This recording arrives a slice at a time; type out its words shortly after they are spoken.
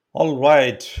All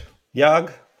right,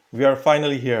 Yag, we are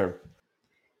finally here.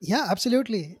 Yeah,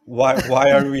 absolutely. Why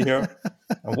are we here?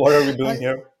 And what are we doing I,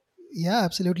 here? yeah,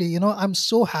 absolutely. I'm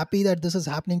so happy that this is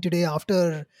happening today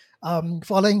after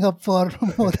following up for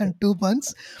more than 2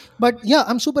 months. But yeah,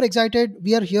 I'm super excited.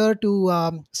 We are here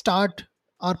to start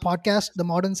our podcast, the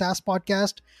Modern SaaS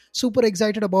Podcast. Super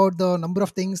excited about the number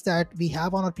of things that we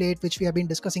have on our plate, which we have been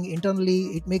discussing internally.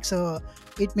 It makes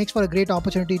for a great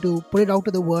opportunity to put it out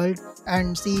to the world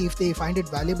and see if they find it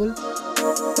valuable.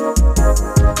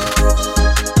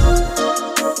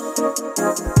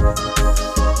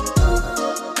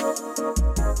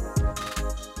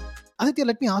 Aditya,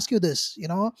 let me ask you this.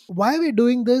 Why are we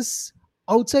doing this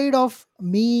outside of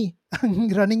me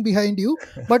running behind you?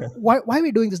 But why are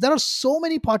we doing this? There are so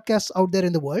many podcasts out there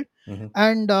in the world, Mhm.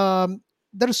 and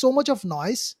there is so much of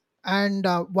noise. And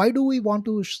why do we want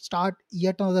to start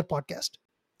yet another podcast?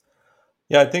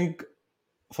 Yeah, I think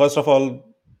first of all,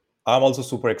 I'm also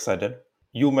super excited.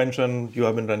 You mentioned you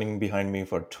have been running behind me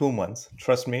for 2 months.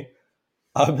 Trust me,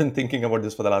 I've been thinking about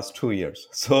this for the last 2 years.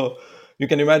 So you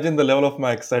can imagine the level of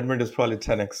my excitement is probably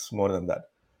 10x more than that.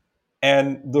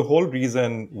 And the whole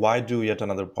reason why do yet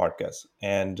another podcast?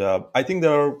 And I think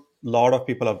there are a lot of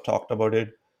people have talked about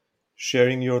it.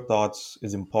 Sharing your thoughts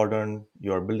is important.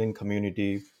 You're building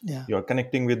community. Yeah, You're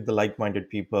connecting with the like-minded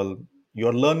people.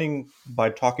 You're learning by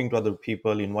talking to other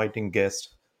people, inviting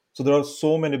guests. So there are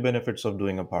so many benefits of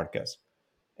doing a podcast.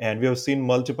 And we have seen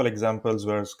multiple examples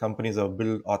where companies have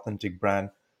built authentic brand,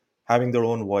 having their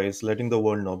own voice, letting the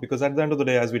world know. Because at the end of the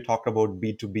day, as we talked about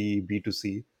B2B,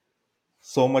 B2C,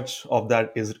 so much of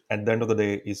that is at the end of the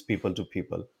day is people to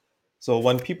people. So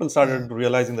when people yeah, started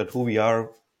realizing that who we are,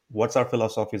 what our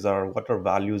philosophies are, what our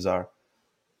values are,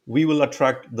 we will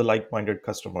attract the like-minded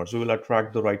customers, we will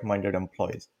attract the right-minded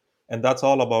employees. And that's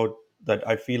all about that.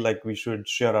 I feel like we should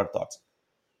share our thoughts.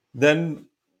 Then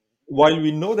while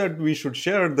we know that we should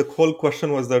share, the whole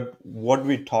question was that what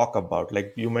we talk about.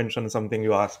 Like you mentioned something,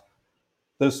 you asked,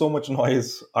 there's so much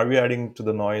noise, are we adding to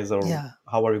the noise, or yeah,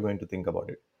 how are we going to think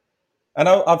about it? And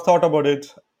I've thought about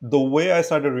it. The way I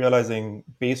started realizing,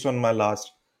 based on my last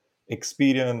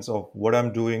experience of what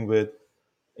I'm doing with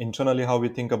internally, how we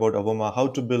think about Avoma, how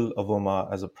to build Avoma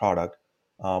as a product.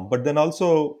 But then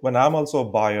also, when I'm also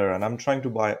a buyer and I'm trying to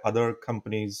buy other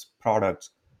companies'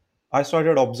 products, I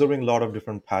started observing a lot of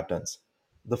different patterns.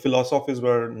 The philosophies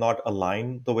were not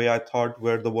aligned the way I thought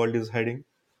where the world is heading.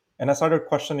 And I started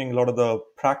questioning a lot of the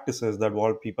practices that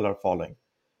world people are following.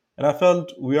 And I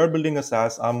felt we are building a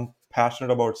SaaS. I'm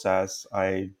passionate about SaaS.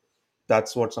 I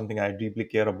That's what something I deeply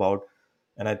care about,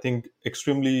 and I think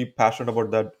extremely passionate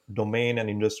about that domain and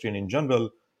industry and in general.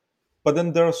 But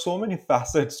then there are so many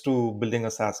facets to building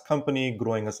a SaaS company,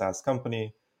 growing a SaaS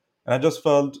company, and I just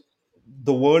felt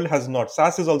the world has not.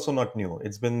 SaaS is also not new.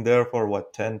 It's been there for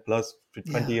what 10 plus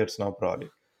 20 yeah, years now probably,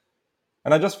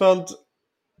 and I just felt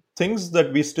things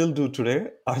that we still do today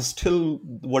are still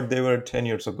what they were 10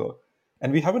 years ago,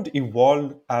 and we haven't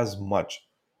evolved as much.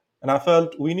 And I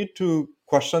felt we need to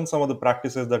question some of the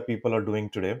practices that people are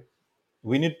doing today.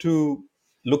 We need to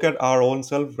look at our own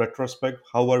self, retrospect,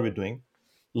 how are we doing,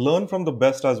 learn from the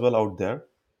best as well out there,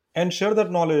 and share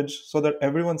that knowledge so that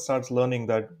everyone starts learning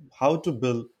that how to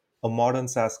build a modern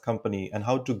SaaS company and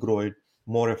how to grow it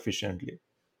more efficiently.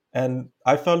 And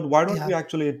I felt, why don't yeah. we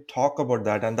actually talk about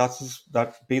that? And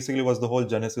that basically was the whole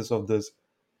genesis of this.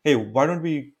 Hey, why don't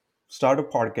we start a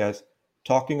podcast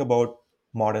talking about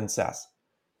modern SaaS?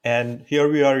 And here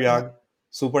we are, Yeah. Yag,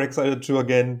 super excited to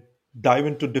again dive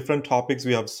into different topics.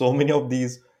 We have so many of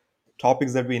these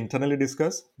topics that we internally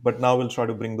discuss, but now we'll try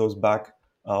to bring those back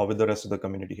with the rest of the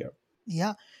community here.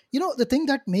 Yeah. The thing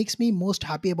that makes me most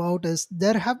happy about is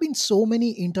there have been so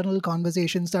many internal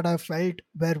conversations that I felt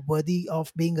were worthy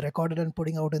of being recorded and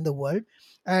putting out in the world.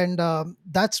 And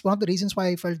that's one of the reasons why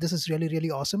I felt this is really, really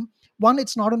awesome. One,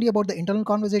 it's not only about the internal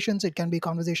conversations, it can be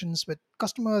conversations with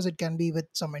customers, it can be with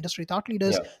some industry thought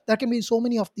leaders. Yeah. There can be so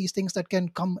many of these things that can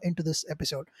come into this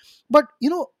episode. But,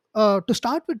 to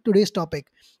start with today's topic,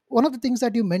 one of the things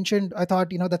that you mentioned, I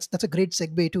thought, that's a great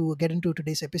segue to get into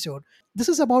today's episode. This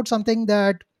is about something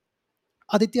that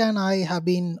Aditya and I have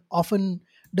been often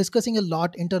discussing a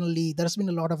lot internally. There's been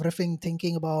a lot of riffing,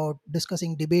 thinking about,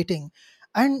 discussing, debating.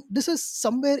 And this has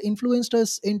somewhere influenced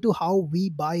us into how we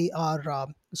buy our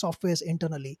softwares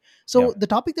internally. Yeah. So, the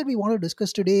topic that we want to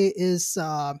discuss today is,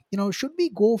 should we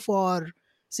go for,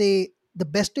 say, the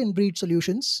best in breed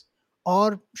solutions?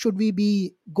 Or should we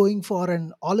be going for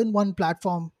an all in one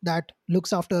platform that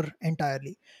looks after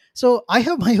entirely? So, I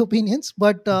have my opinions,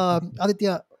 but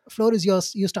Aditya, floor is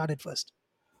yours. You started first.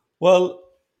 Well,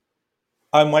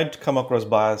 I might come across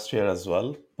biased here as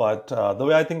well, but the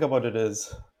way I think about it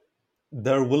is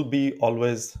there will be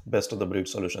always best of the breed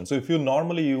solution. So if you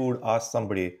would ask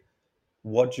somebody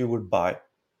what you would buy,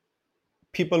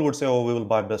 people would say, "Oh, we will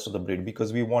buy best of the breed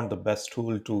because we want the best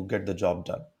tool to get the job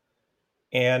done."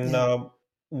 And Yeah.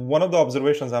 one of the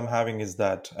observations I'm having is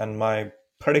that, and my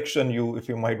prediction, if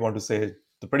you might want to say,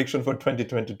 the prediction for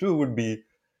 2022 would be,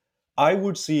 I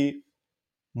would see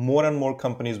more and more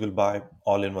companies will buy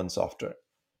all-in-one software.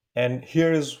 And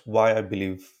here is why I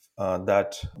believe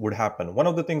that would happen. One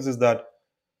of the things is that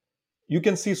you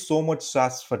can see so much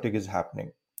SaaS fatigue is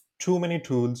happening. Too many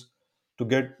tools to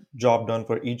get job done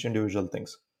for each individual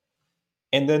things.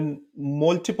 And then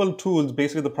multiple tools,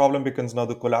 basically the problem becomes now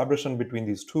the collaboration between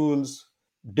these tools.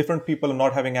 Different people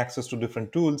not having access to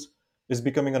different tools is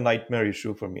becoming a nightmare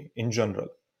issue for me in general.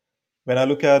 When I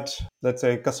look at, let's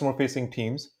say, customer facing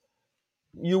teams,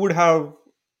 you would have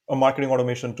a marketing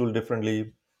automation tool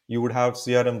differently, you would have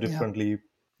CRM Yeah. differently,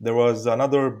 there was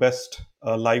another best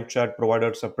live chat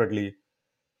provider separately.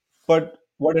 But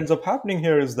what ends up happening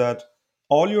here is that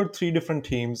all your three different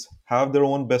teams have their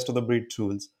own best of the breed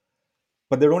tools,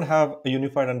 but they don't have a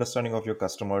unified understanding of your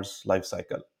customer's life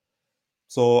cycle.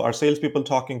 So our salespeople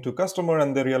talking to customer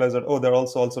and they realize that, oh, they're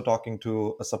also talking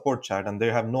to a support chat and they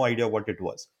have no idea what it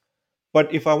was.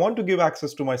 But if I want to give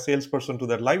access to my salesperson to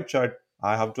that live chat,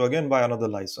 I have to again buy another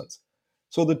license.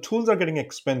 So the tools are getting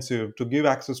expensive to give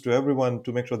access to everyone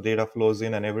to make sure data flows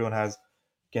in and everyone has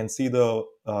can see the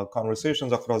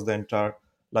conversations across the entire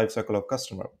life cycle of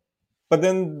customer. But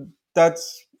then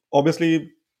that's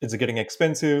obviously it's getting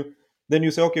expensive. Then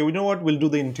you say, okay, we know what, we'll do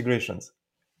the integrations.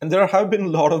 And there have been a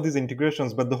lot of these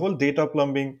integrations, but the whole data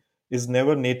plumbing is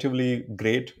never natively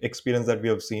great experience that we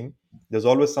have seen. There's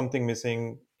always something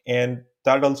missing, and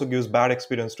that also gives bad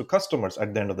experience to customers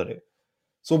at the end of the day.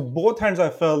 So both hands, I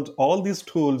felt all these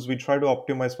tools we try to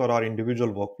optimize for our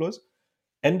individual workflows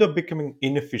end up becoming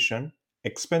inefficient,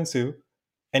 expensive,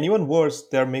 and even worse,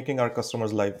 they're making our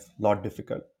customers' life a lot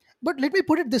difficult. But let me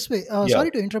put it this way. Yeah,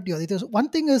 Sorry to interrupt you, Aditya. One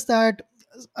thing is that,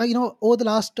 over the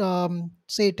last,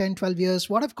 say, 10, 12 years,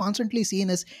 what I've constantly seen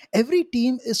is every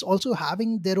team is also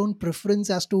having their own preference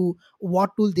as to what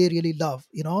tool they really love,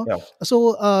 yeah,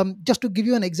 So, just to give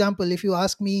you an example, if you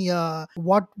ask me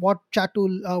what chat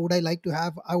tool would I like to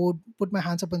have, I would put my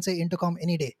hands up and say Intercom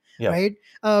any day, yeah. right?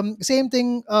 Same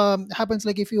thing happens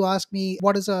like if you ask me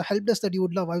what is a help desk that you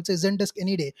would love, I would say Zendesk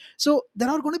any day. So there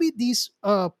are going to be these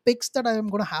picks that I am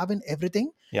going to have in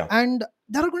everything, Yeah, and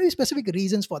there are going to be specific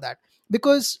reasons for that,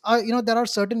 because there are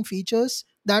certain features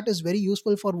that is very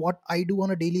useful for what I do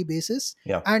on a daily basis,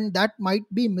 yeah. and that might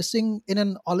be missing in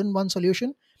an all-in-one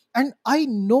solution. And I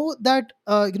know that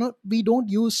we don't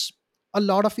use a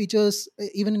lot of features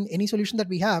even in any solution that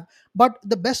we have, but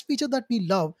the best feature that we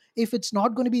love, if it's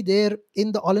not going to be there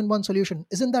in the all-in-one solution,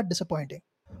 isn't that disappointing?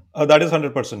 That is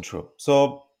 100% true.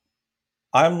 So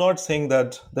I'm not saying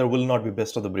that there will not be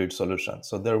best of the breed solutions.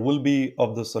 So there will be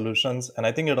of the solutions, and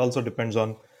I think it also depends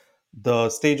on the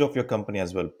stage of your company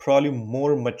as well. Probably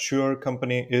more mature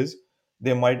company is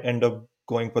they might end up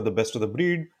going for the best of the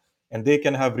breed, and they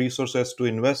can have resources to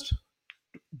invest,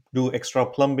 do extra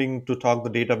plumbing to talk the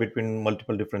data between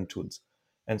multiple different tools,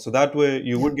 and so that way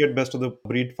you Yeah. would get best of the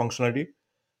breed functionality,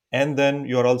 and then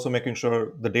you're also making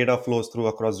sure the data flows through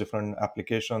across different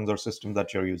applications or systems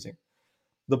that you're using.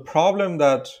 The problem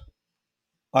that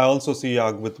I also see,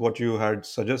 with what you had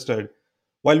suggested,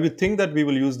 while we think that we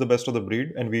will use the best of the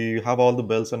breed and we have all the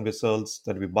bells and whistles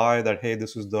that we buy, that hey,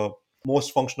 this is the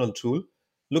most functional tool,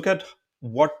 look at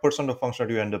what percent of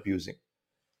functionality you end up using.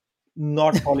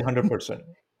 Not probably 100%.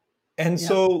 And Yeah.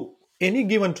 so any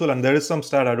given tool, and there is some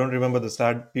stat, I don't remember the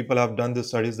stat, people have done this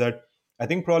studies that I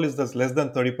think probably is this less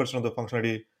than 30% of the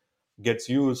functionality gets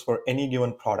used for any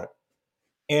given product.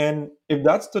 And if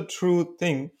that's the true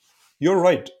thing, you're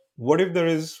right. What if there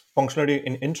is functionality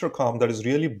in intercom that is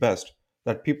really best,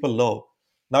 that people love?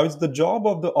 Now it's the job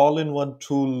of the all-in-one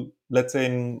tool. Let's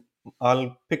say,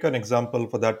 I'll pick an example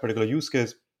for that particular use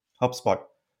case, HubSpot.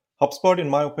 HubSpot, in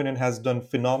my opinion, has done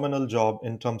phenomenal job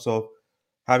in terms of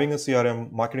having a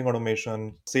CRM, marketing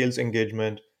automation, sales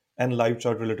engagement, and live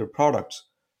chat related products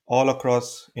all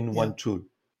across in Yeah. one tool.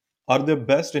 Are they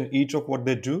best in each of what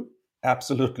they do?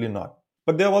 Absolutely not.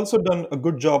 But they have also done a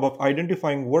good job of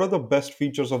identifying what are the best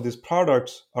features of these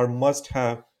products are must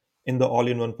have in the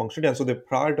all-in-one functionality. And so they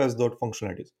prioritize those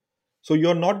functionalities. So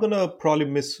you're not going to probably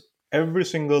miss every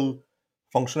single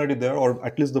functionality there, or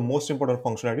at least the most important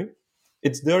functionality.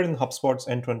 It's there in HubSpot's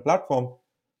end-to-end platform.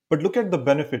 But look at the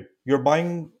benefit. You're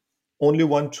buying only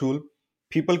one tool.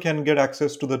 People can get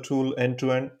access to the tool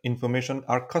end-to-end information.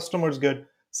 Our customers get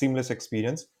seamless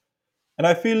experience. And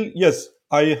I feel, yes,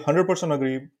 I 100%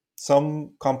 agree.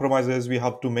 some compromises we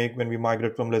have to make when we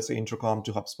migrate from, let's say, Intercom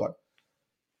to HubSpot.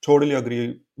 Totally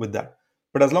agree with that.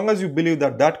 But as long as you believe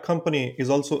that that company is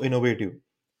also innovative,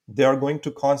 they are going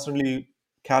to constantly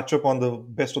catch up on the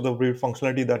best of the breed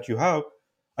functionality that you have.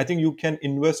 I think you can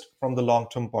invest from the long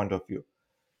term point of view.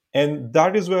 And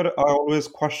that is where I always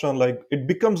question, like, it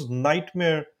becomes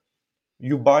nightmare.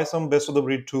 You buy some best of the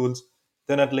breed tools,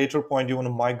 then at later point you want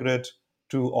to migrate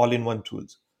to all in one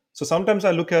tools. So sometimes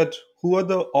I look at who are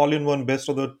the all in one best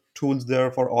of the tools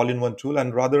there for all in one tool,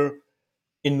 and rather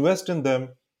invest in them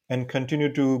and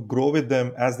continue to grow with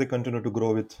them as they continue to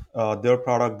grow with their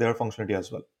product, their functionality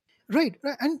as well. Right,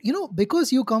 right. And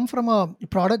because you come from a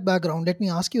product background, let me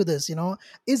ask you this.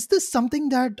 Is this something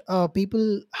that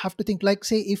people have to think? Like,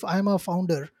 say, if I'm a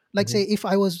founder, like, say, Mhm. if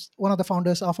I was one of the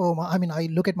founders of Oma, I mean, I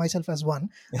look at myself as one.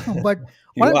 But what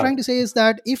You I'm are. trying to say is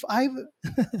that if I,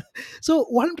 so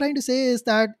what I'm trying to say is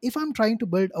that if I'm trying to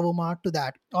build Avoma to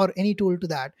that or any tool to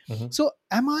that, Mhm. so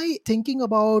am I thinking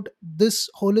about this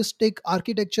holistic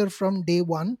architecture from day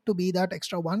one to be that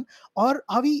extra one, or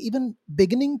are we even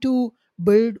beginning to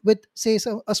build with, say,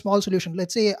 a small solution?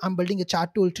 Let's say I'm building a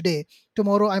chat tool today.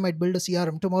 Tomorrow I might build a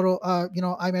CRM. Tomorrow,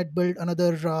 I might build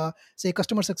another, say,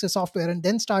 customer success software, and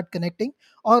then start connecting.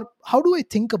 Or how do I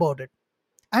think about it?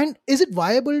 And is it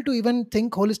viable to even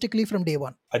think holistically from day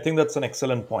one? I think that's an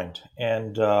excellent point,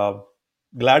 and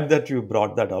glad that you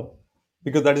brought that up,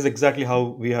 because that is exactly how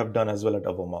we have done as well at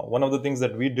Avoma. One of the things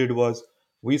that we did was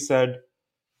we said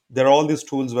there are all these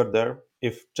tools were there.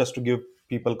 If just to give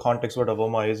people context what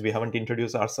Avoma is, we haven't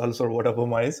introduced ourselves or what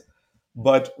Avoma is.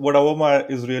 But what Avoma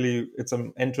is really, it's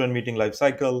an end-to-end meeting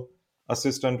lifecycle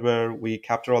assistant where we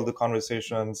capture all the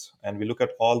conversations and we look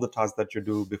at all the tasks that you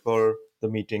do before the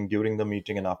meeting, during the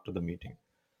meeting, and after the meeting.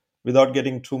 Without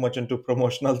getting too much into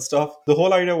promotional stuff, the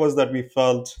whole idea was that we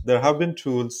felt there have been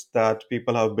tools that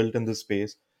people have built in this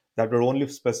space that were only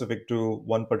specific to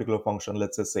one particular function,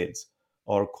 let's say sales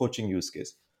or coaching use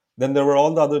case. Then there were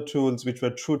all the other tools which were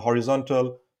true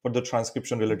horizontal for the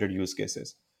transcription related use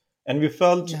cases. And we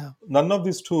felt Yeah. none of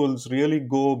these tools really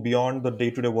go beyond the day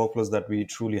to day workflows that we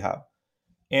truly have.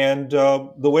 And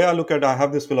the way I look at it, I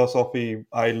have this philosophy.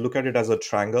 I look at it as a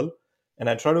triangle, and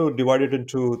I try to divide it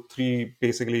into three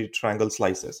basically triangle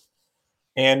slices.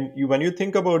 And when you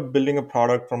think about building a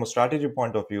product from a strategy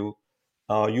point of view,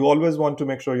 you always want to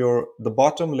make sure the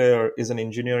bottom layer is an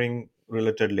engineering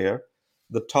related layer.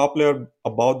 The top layer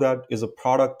above that is a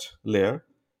product layer,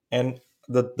 and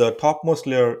the topmost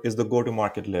layer is the go to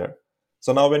market layer.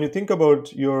 So now when you think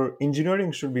about your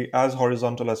engineering should be as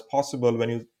horizontal as possible when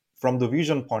you from the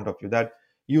vision point of view, that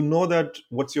you know that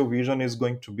what's your vision is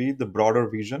going to be the broader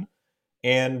vision,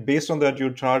 and based on that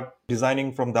you start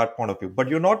designing from that point of view, but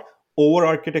you're not over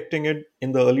architecting it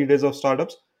in the early days of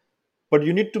startups. But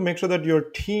you need to make sure that your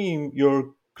team,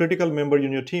 your critical member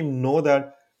in your team, know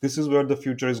that this is where the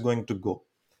future is going to go.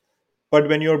 But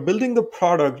when you're building the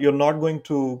product, you're not going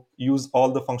to use all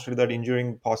the functionality that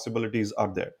engineering possibilities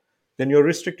are there. Then you're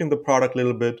restricting the product a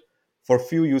little bit for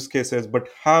few use cases, but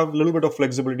have a little bit of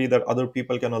flexibility that other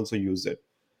people can also use it.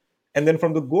 And then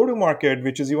from the go to market,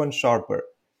 which is even sharper,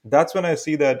 that's when I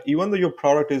see that even though your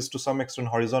product is to some extent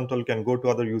horizontal, can go to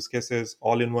other use cases,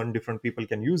 all in one, different people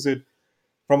can use it.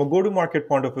 From a go to market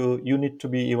point of view, you need to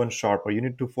be even sharper. You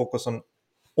need to focus on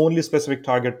only specific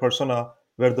target persona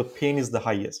where the pain is the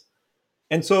highest.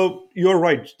 And so you're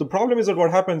right. The problem is that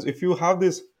what happens if you have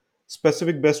this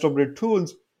specific best of breed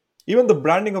tools, even the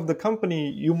branding of the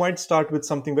company, you might start with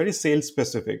something very sales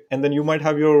specific, and then you might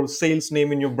have your sales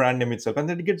name in your brand name itself. And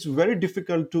then it gets very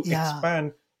difficult to Yeah.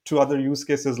 expand to other use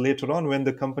cases later on when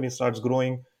the company starts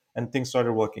growing and things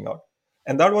started working out.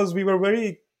 And that was, we were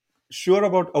very sure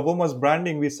about Avoma's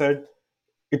branding. We said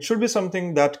it should be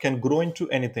something that can grow into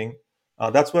anything.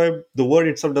 That's why the word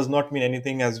itself does not mean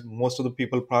anything, as most of the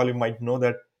people probably might know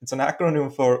that it's an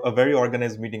acronym for a very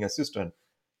organized meeting assistant.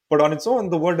 But on its own,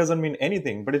 the word doesn't mean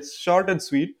anything, but it's short and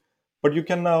sweet. But you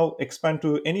can now expand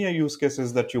to any use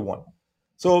cases that you want.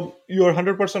 So you're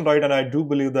 100% right. And I do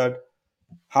believe that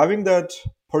having that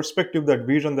perspective, that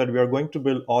vision that we are going to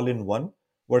build all in one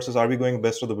versus are we going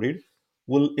best of the breed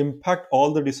will impact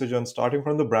all the decisions starting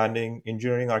from the branding,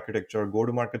 engineering, architecture, go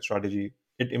to market strategy.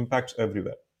 It impacts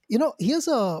everywhere. Here's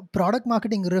a product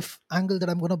marketing riff angle that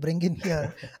I'm going to bring in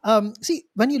here. See,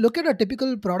 when you look at a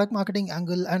typical product marketing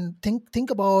angle and think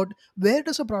about where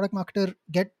does a product marketer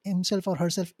get himself or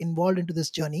herself involved into this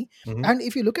journey, Mhm. and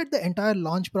if you look at the entire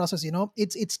launch process,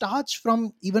 it starts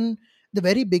from even the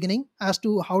very beginning as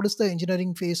to how does the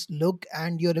engineering phase look,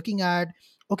 and you're looking at,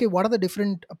 okay, what are the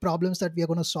different problems that we are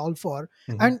going to solve for.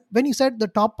 Hmm. And when you said the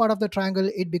top part of the triangle,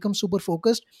 it becomes super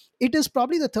focused. It is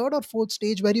probably the third or fourth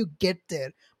stage where you get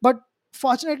there. But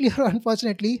fortunately or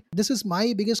unfortunately, this is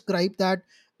my biggest gripe, that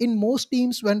in most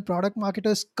teams, when product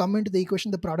marketers come into the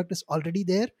equation, the product is already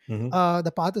there, Hmm.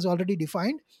 the path is already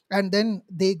defined, and then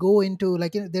they go into,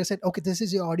 like, they said, okay, this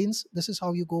is your audience, this is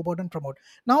how you go about and promote.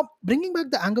 Now, bringing back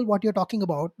the angle what you're talking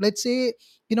about, let's say,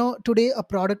 today a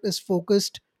product is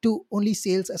focused to only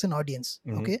sales as an audience.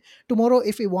 Hmm. Okay, tomorrow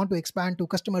if we want to expand to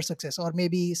customer success, or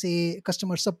maybe say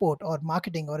customer support or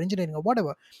marketing or engineering or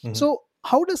whatever, Hmm. so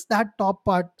how does that top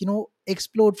part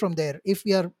explode from there if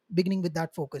we are beginning with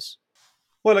that focus?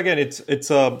 Well, again, it's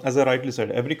as I rightly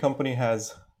said, every company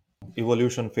has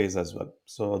evolution phase as well.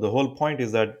 So the whole point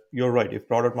is that you're right. If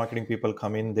product marketing people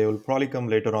come in, they will probably come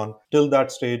later on. Till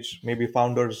that stage, maybe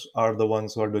founders are the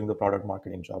ones who are doing the product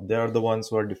marketing job. They are the ones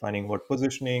who are defining what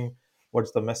positioning,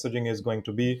 what's the messaging is going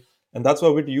to be, and that's why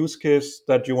with use case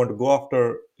that you want to go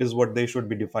after is what they should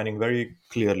be defining very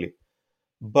clearly.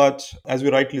 But as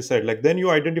you rightly said, like then you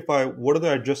identify what are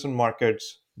the adjacent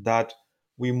markets that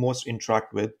we most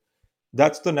interact with.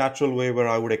 That's the natural way where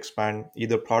I would expand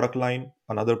either product line,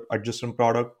 another adjacent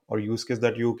product or use case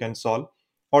that you can solve,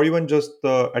 or even just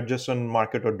the adjacent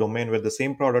market or domain where the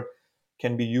same product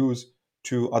can be used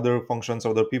to other functions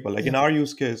of other people. Like Yeah. in our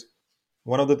use case,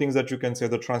 one of the things that you can say,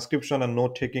 the transcription and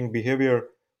note taking behavior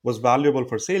was valuable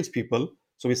for salespeople.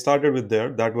 So we started with there.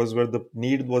 That was where the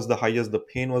need was the highest, the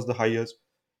pain was the highest.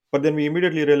 But then we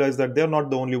immediately realized that they're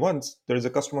not the only ones. There is a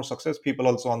customer success people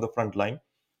also on the front line.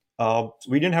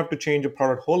 We didn't have to change a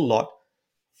product whole lot,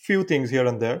 few things here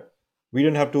and there. We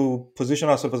didn't have to position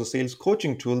ourselves as a sales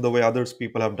coaching tool the way others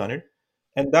people have done it.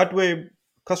 And that way,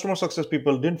 customer success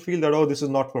people didn't feel that, oh, this is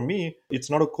not for me. It's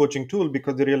not a coaching tool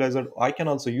because they realize that I can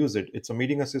also use it. It's a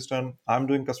meeting assistant. I'm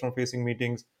doing customer facing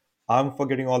meetings. I'm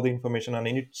forgetting all the information and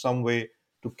I need some way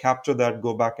to capture that,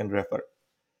 go back and refer.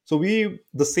 So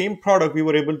the same product we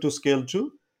were able to scale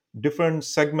to different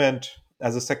segment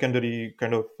as a secondary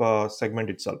kind of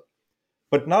segment itself.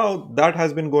 But now that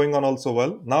has been going on also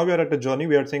well. Now we are at a journey.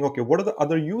 We are saying, okay, what are the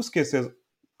other use cases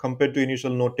compared to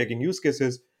initial note taking use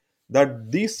cases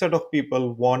that these set of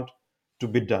people want to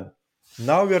be done?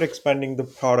 Now we are expanding the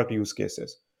product use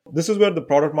cases. This is where the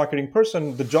product marketing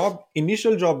person, the job,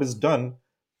 initial job is done,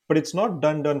 but it's not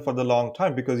done for the long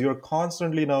time because you're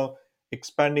constantly now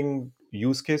expanding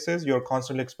use cases, you're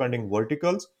constantly expanding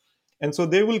verticals. And so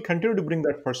they will continue to bring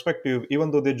that perspective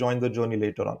even though they join the journey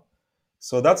later on.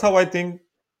 So that's how I think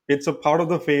it's a part of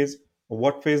the phase,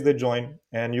 what phase they join,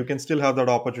 and you can still have that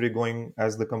opportunity going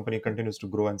as the company continues to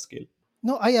grow and scale.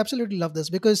 No, I absolutely love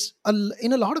this because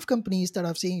in a lot of companies that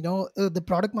I've seen, the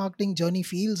product marketing journey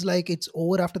feels like it's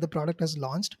over after the product has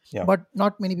launched. Yeah. But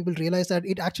not many people realize that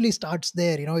it actually starts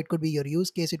there. It could be your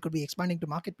use case, it could be expanding to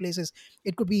marketplaces,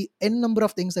 it could be n number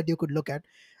of things that you could look at.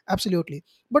 Absolutely.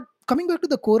 But coming back to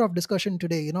the core of discussion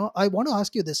today, I want to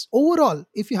ask you this. Overall,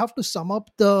 if you have to sum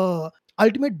up the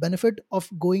ultimate benefit of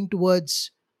going towards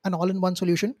an all in one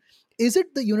solution, is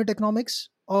it the unit economics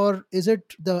or is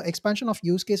it the expansion of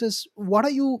use cases? What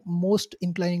are you most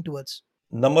inclining towards?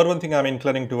 Number one thing I'm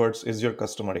inclining towards is your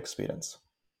customer experience.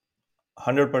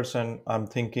 100% I'm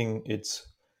thinking it's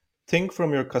think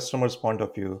from your customer's point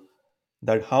of view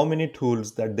that how many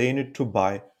tools that they need to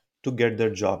buy to get their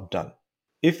job done.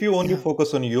 If you only Yeah.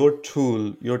 focus on your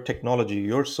tool, your technology,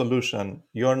 your solution,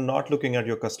 you're not looking at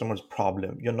your customer's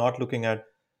problem. You're not looking at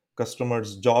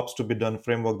customers' jobs to be done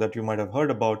framework that you might have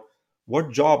heard about,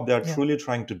 what job they're Yeah. truly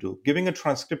trying to do. Giving a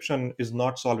transcription is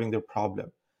not solving their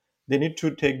problem. They need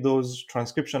to take those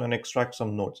transcription and extract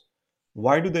some notes.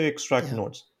 Why do they extract Yeah.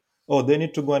 notes? Oh, they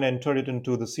need to go and enter it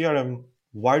into the CRM.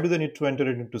 Why do they need to enter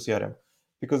it into CRM?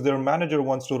 Because their manager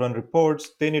wants to run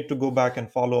reports, they need to go back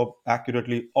and follow up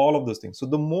accurately, all of those things. So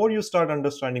the more you start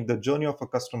understanding the journey of a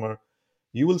customer,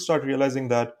 you will start realizing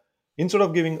that instead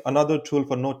of giving another tool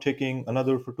for note taking,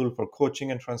 another tool for coaching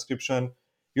and transcription,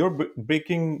 you're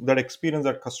breaking that experience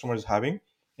that customer is having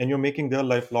and you're making their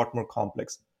life a lot more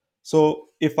complex. So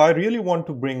if I really want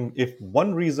to bring, if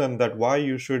one reason that why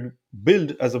you should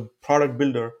build as a product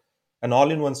builder an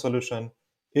all-in-one solution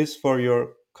is for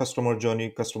your customer journey,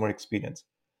 customer experience.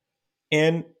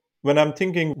 And when I'm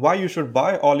thinking why you should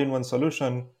buy all-in-one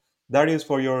solution, that is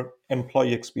for your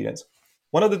employee experience.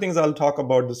 One of the things I'll talk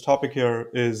about this topic here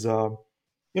is,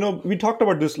 we talked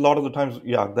about this a lot of the times,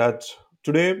 yeah, that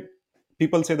today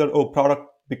people say that, oh, product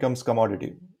becomes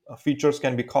commodity. Features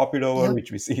can be copied over, Yeah.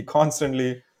 which we see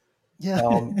constantly.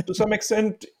 Yeah. To some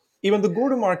extent, even the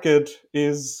go-to-market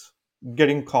is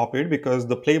getting copied because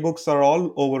the playbooks are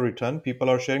all overwritten. People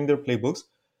are sharing their playbooks.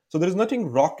 So there is nothing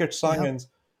rocket Yeah. science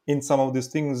in some of these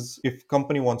things if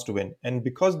company wants to win. And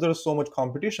because there's so much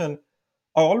competition,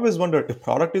 I always wonder if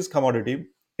product is commodity,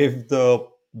 if the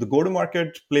go to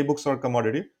market playbooks are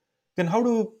commodity, then how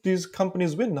do these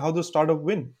companies win? How do startup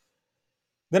win?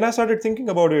 Then I started thinking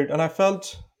about it and I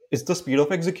felt it's the speed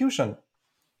of execution.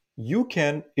 You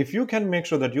can, if you can make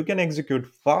sure that you can execute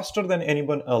faster than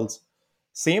anyone else,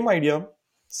 same idea,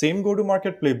 same go to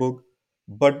market playbook,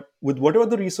 but with whatever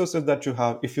the resources that you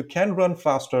have, if you can run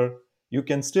faster, you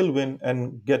can still win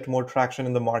and get more traction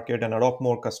in the market and adopt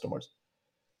more customers.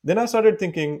 Then I started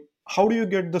thinking, how do you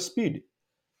get the speed?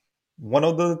 One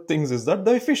of the things is that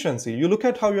the efficiency. You look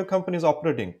at how your company is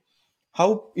operating,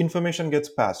 how information gets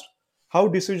passed, how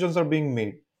decisions are being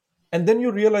made. And then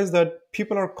you realize that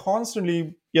people are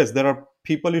constantly, yes, there are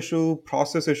people issue,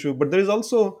 process issue, but there is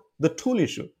also the tool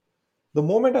issue. The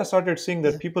moment I started seeing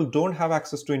that Yeah. people don't have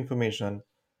access to information,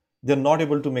 they're not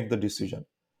able to make the decision.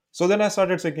 So then I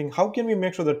started thinking, how can we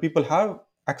make sure that people have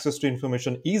access to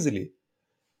information easily?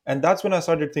 And that's when I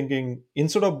started thinking,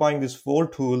 instead of buying these four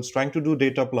tools, trying to do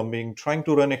data plumbing, trying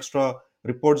to run extra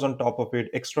reports on top of it,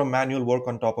 extra manual work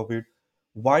on top of it,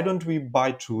 why don't we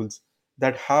buy tools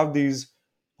that have these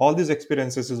all these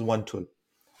experiences in one tool?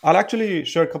 I'll actually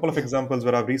share a couple of Yeah. examples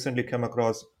where I've recently come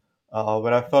across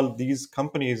where I felt these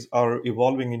companies are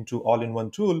evolving into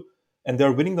all-in-one tool and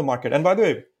they're winning the market. And by the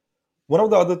way, one of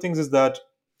the other things is that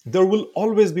there will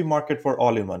always be market for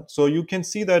all-in-one. So you can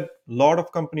see that a lot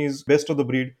of companies, best of the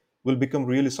breed, will become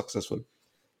really successful.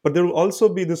 But there will also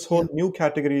be this Yeah. whole new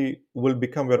category will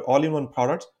become where all-in-one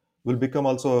products will become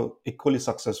also equally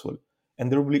successful.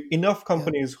 And there will be enough Yeah.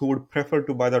 companies who would prefer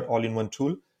to buy that all-in-one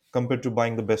tool compared to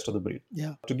buying the best of the breed.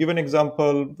 Yeah. To give an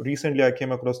example, recently I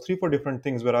came across three, four different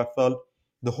things where I felt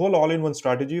the whole all-in-one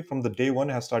strategy from the day one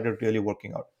has started really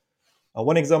working out.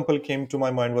 One example came to my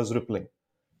mind was Rippling.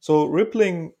 So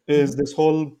Rippling Hmm. is this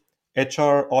whole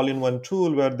HR all-in-one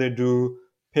tool where they do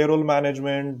payroll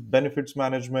management, benefits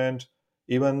management,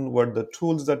 even what the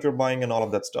tools that you're buying and all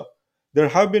of that stuff. There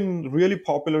have been really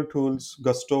popular tools,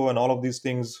 Gusto and all of these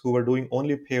things, who were doing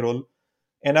only payroll.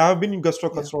 And I have been a Gusto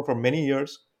Yeah. customer for many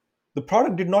years. The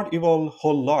product did not evolve a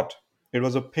whole lot. It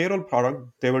was a payroll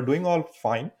product. They were doing all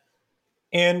fine.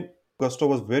 And Gusto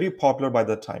was very popular by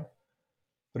that time.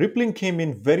 Rippling came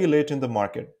in very late in the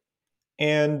market,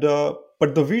 and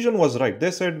but the vision was right.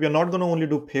 They said we are not going to only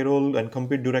do payroll and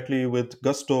compete directly with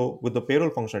Gusto with the payroll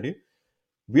functionality.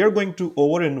 We are going to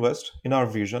over-invest in our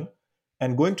vision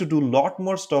and going to do a lot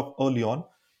more stuff early on,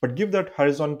 but give that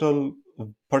horizontal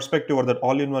perspective or that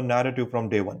all-in-one narrative from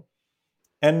day one.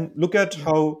 And look at Yeah.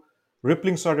 how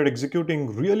Rippling started executing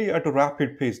really at a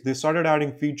rapid pace. They started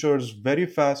adding features very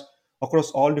fast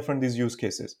across all different these use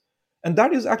cases. And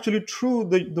that is actually true.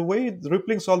 The way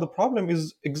Rippling solved the problem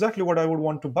is exactly what I would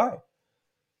want to buy.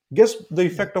 Guess the Yeah.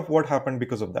 effect of what happened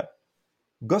because of that.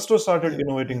 Gusto started Yeah. Yeah.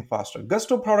 innovating faster.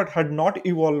 Gusto product had not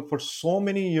evolved for so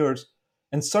many years,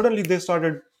 and suddenly they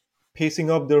started pacing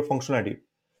up their functionality.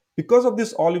 Because of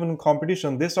this all-in-one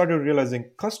competition, they started realizing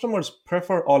customers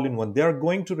prefer all-in-one. They are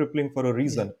going to Rippling for a Yeah.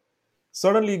 reason.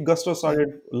 Suddenly, Gusto Yeah.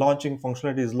 started launching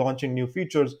functionalities, launching new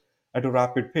features at a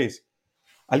rapid pace.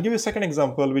 I'll give you a second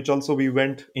example, which also we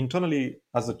went internally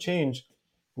as a change,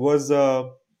 was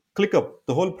ClickUp,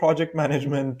 the whole project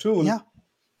management tool. Yeah.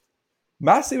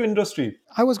 Massive industry,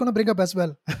 I was going to bring up as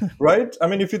well. right? I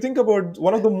mean, if you think about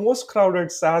one of Yeah. the most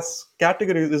crowded SaaS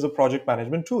categories is a project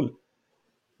management tool.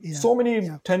 Yeah. So many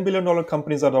Yeah. $10 billion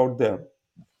companies are out there.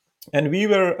 And we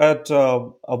were at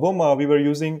Avoma, we were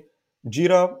using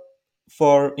Jira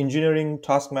for engineering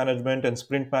task management and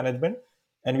sprint management.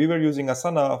 And we were using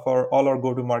Asana for all our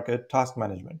go to market task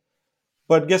management.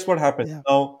 But guess what happened? Yeah.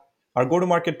 Now, our go to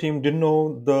market team didn't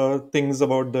know the things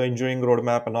about the engineering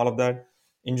roadmap and all of that.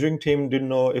 Engineering team didn't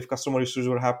know if customer issues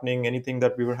were happening, anything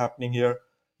that we were happening here.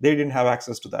 They didn't have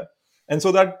access to that. And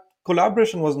so that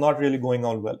collaboration was not really going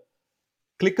on well.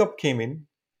 ClickUp came in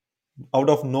out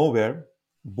of nowhere,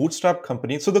 bootstrap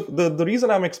company. So the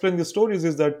reason I'm explaining these stories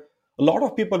is that a lot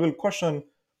of people will question,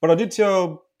 but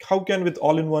Aditya, how can with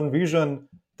all-in-one vision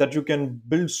that you can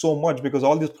build so much because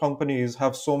all these companies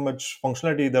have so much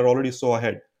functionality, they're already so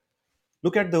ahead.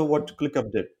 Look at the what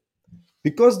ClickUp did.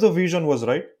 Because the vision was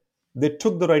right, they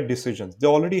took the right decisions. They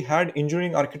already had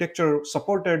engineering architecture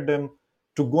supported them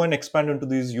to go and expand into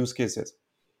these use cases.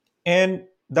 And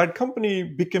that company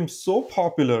became so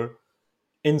popular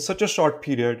in such a short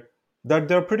period that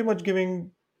they're pretty much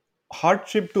giving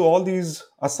hardship to all these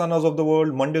Asanas of the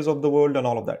world, Mondays of the world, and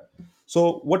all of that.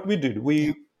 So what we did, Yeah.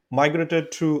 we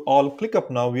migrated to all ClickUp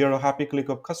now. We are a happy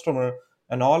ClickUp customer,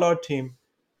 and all our team,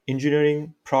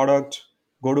 engineering, product,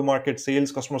 go-to-market,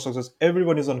 sales, customer success,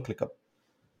 everyone is on ClickUp.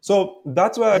 So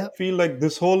that's why I Yeah. feel like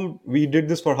this whole, we did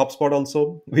this for HubSpot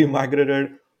also. We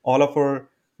migrated all of our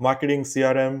marketing,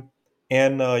 CRM,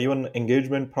 and even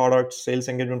engagement products, sales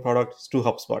engagement products to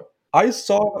HubSpot. I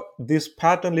saw this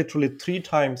pattern literally three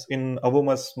times in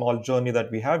Avoma's small journey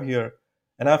that we have here.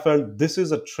 And I felt this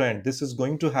is a trend. This is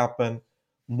going to happen.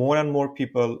 More and more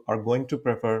people are going to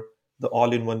prefer the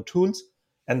all in one tools.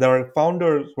 And there are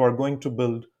founders who are going to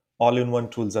build all in one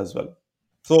tools as well.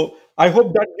 So I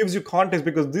hope that gives you context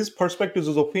because these perspectives,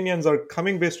 those opinions are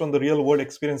coming based on the real world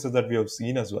experiences that we have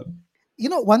seen as well.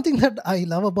 One thing that I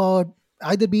love about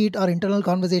either be it our internal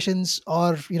conversations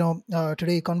or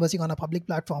today conversing on a public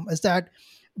platform is that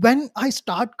when I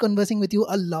start conversing with you,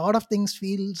 a lot of things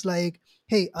feels like,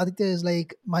 hey, Aditya is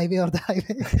like my way or the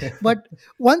highway. But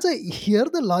once I hear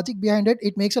the logic behind it,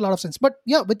 it makes a lot of sense. But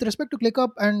yeah, with respect to ClickUp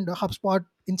and HubSpot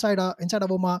inside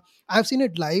Avoma, I've seen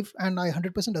it live and I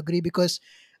 100% agree, because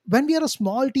when we are a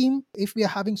small team, if we are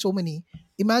having so many,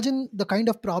 imagine the kind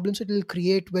of problems it will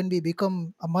create when we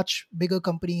become a much bigger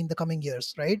company in the coming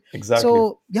years, right? Exactly.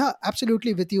 So yeah,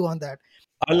 absolutely with you on that.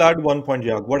 I'll add one point,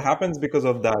 yeah. What happens because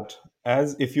of that,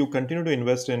 as if you continue to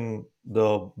invest in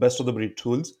the best of the breed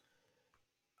tools,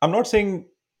 I'm not saying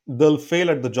they'll fail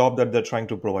at the job that they're trying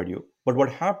to provide you. But what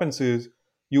happens is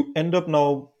you end up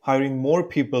now hiring more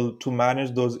people to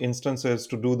manage those instances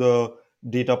to do the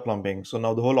data plumbing. So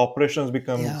now the whole operations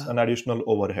becomes Yeah. an additional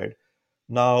overhead.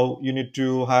 Now you need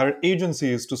to hire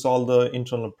agencies to solve the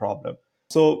internal problem.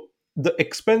 So the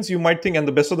expense you might think, and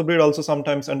the best of the breed also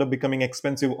sometimes end up becoming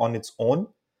expensive on its own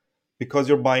because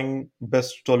you're buying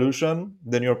best solution,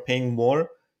 then you're paying more.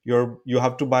 You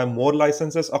have to buy more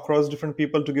licenses across different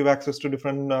people to give access to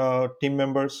different team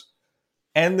members,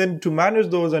 and then to manage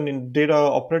those and in data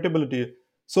operability.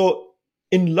 So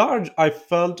in large, I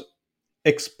felt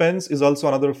expense is also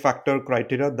another factor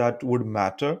criteria that would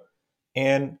matter.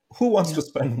 And who wants to Yeah.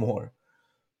 spend more?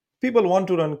 People want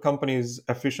to run companies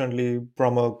efficiently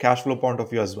from a cash flow point of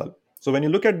view as well. So when you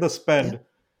look at the Yeah. spend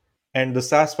and the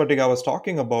SaaS fatigue I was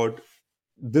talking about,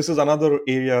 this is another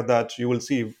area that you will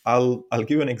see. I'll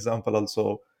give you an example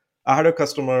also. I had a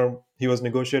customer, he was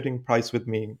negotiating price with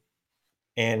me,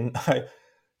 and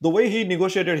the way he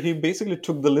negotiated, he basically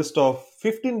took the list of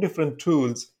 15 different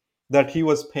tools that he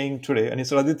was paying today, and he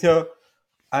said, Aditya,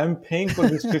 I'm paying for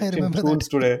these I 15 remember that. tools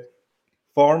today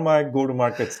for my go to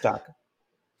market stack.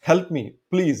 Help me,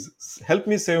 please, help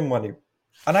me save money.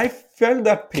 And I felt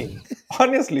that pain,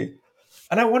 honestly.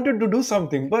 And I wanted to do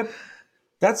something, but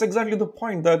that's exactly the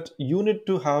point, that you need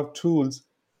to have tools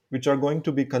which are going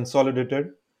to be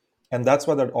consolidated. And that's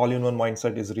why that all in one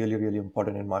mindset is really, really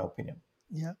important, in my opinion.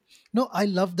 Yeah. No, I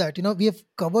love that. We have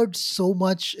covered so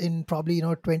much in probably,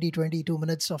 20 22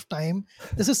 minutes of time.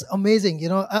 This is amazing.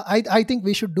 I think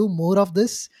we should do more of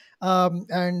this.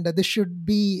 And this should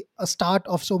be a start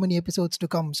of so many episodes to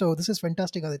come. So this is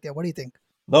fantastic, Aditya. What do you think?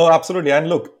 No, absolutely. And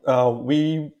look,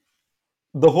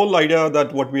 the whole idea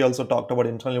that what we also talked about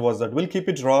internally was that we'll keep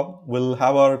it raw. We'll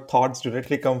have our thoughts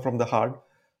directly come from the heart.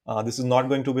 This is not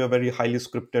going to be a very highly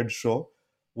scripted show.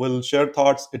 We'll share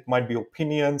thoughts. It might be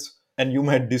opinions, and you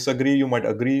might disagree, you might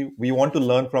agree. We want to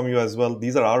learn from you as well.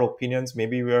 These are our opinions.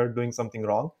 Maybe we are doing something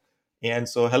wrong. And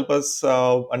so help us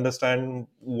understand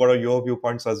what are your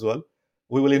viewpoints as well.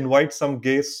 We will invite some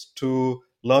guests to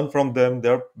learn from them,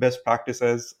 their best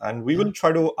practices, and we Yeah. will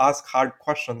try to ask hard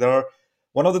questions. There are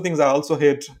one of the things I also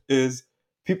hate is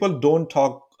people don't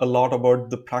talk a lot about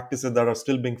the practices that are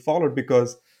still being followed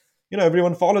because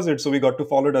everyone follows it, so we got to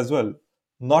follow it as well.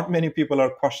 Not many people are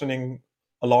questioning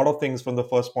a lot of things from the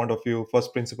first point of view,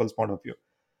 first principles point of view.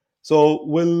 So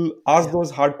we'll ask Yeah.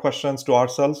 those hard questions to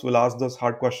ourselves, we'll ask those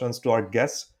hard questions to our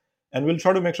guests, and we'll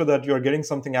try to make sure that you're getting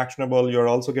something actionable, you're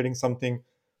also getting something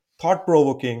thought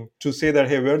provoking to say that,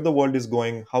 hey, where the world is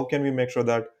going, how can we make sure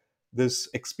that this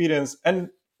experience. And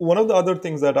one of the other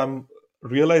things that I'm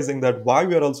realizing, that why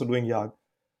we are also doing Yag,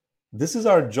 this is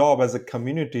our job as a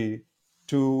community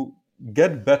to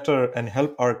get better and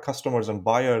help our customers and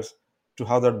buyers to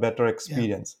have that better Yeah.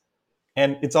 experience.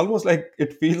 And it's almost like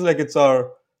it feels like it's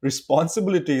our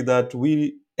responsibility that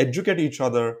we educate each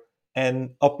other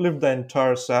and uplift the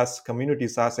entire SaaS community,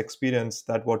 SaaS experience,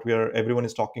 that what we are everyone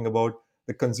is talking about,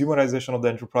 the consumerization of the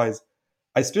enterprise.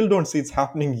 I still don't see it's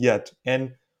happening yet.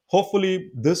 And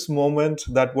hopefully this moment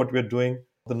that what we're doing,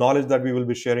 the knowledge that we will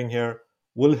be sharing here,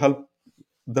 will help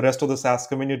the rest of the SaaS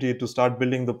community to start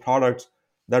building the products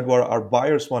that were our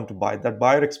buyers want to buy. That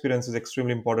buyer experience is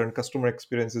extremely important, customer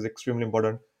experience is extremely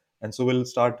important. And so we'll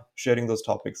start sharing those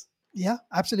topics. Yeah,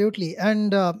 absolutely.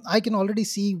 And I can already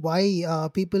see why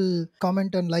people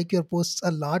comment and like your posts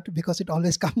a lot, because it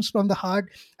always comes from the heart.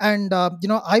 And,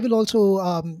 I will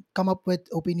also come up with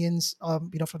opinions, from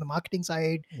the marketing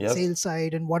side, Yes. sales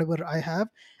side, and whatever I have.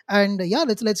 And yeah,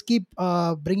 let's keep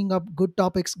bringing up good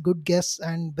topics, good guests,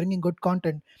 and bringing good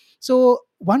content. So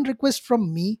one request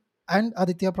from me and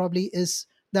Aditya probably is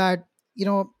that,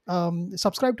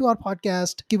 subscribe to our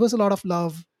podcast, give us a lot of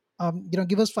love,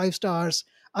 give us 5 stars,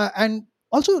 and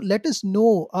also let us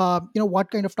know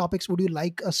what kind of topics would you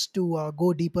like us to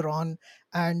go deeper on,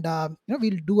 and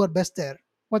we'll do our best there.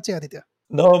 What's say, Aditya?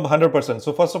 No, 100%.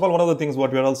 So first of all, one of the things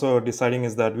what we're also deciding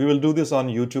is that we will do this on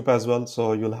YouTube as well.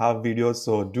 So you'll have videos.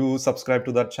 So do subscribe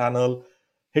to that channel,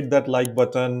 hit that like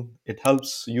button. It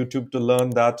helps YouTube to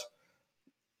learn that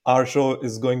our show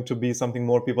is going to be something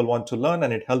more people want to learn,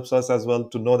 and it helps us as well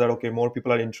to know that okay, more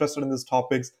people are interested in these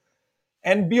topics.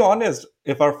 And be honest,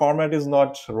 if our format is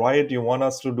not right, you want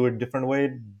us to do it different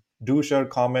way, do share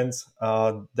comments,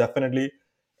 definitely.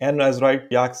 And as right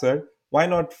Yak said, why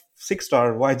not 6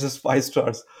 star, why just 5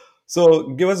 stars? So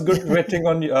give us good rating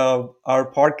on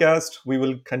our podcast. We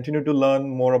will continue to learn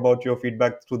more about your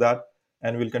feedback through that,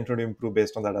 and we'll continue to improve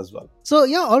based on that as well. So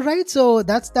yeah, all right, so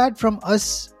that's that from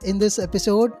us in this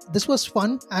episode. This was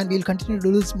fun, and we'll continue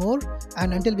to do this more.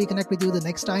 And until we connect with you the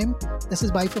next time, this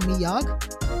is bye from me, Yag.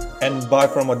 And bye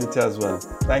from Aditya as well.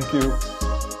 Thank you.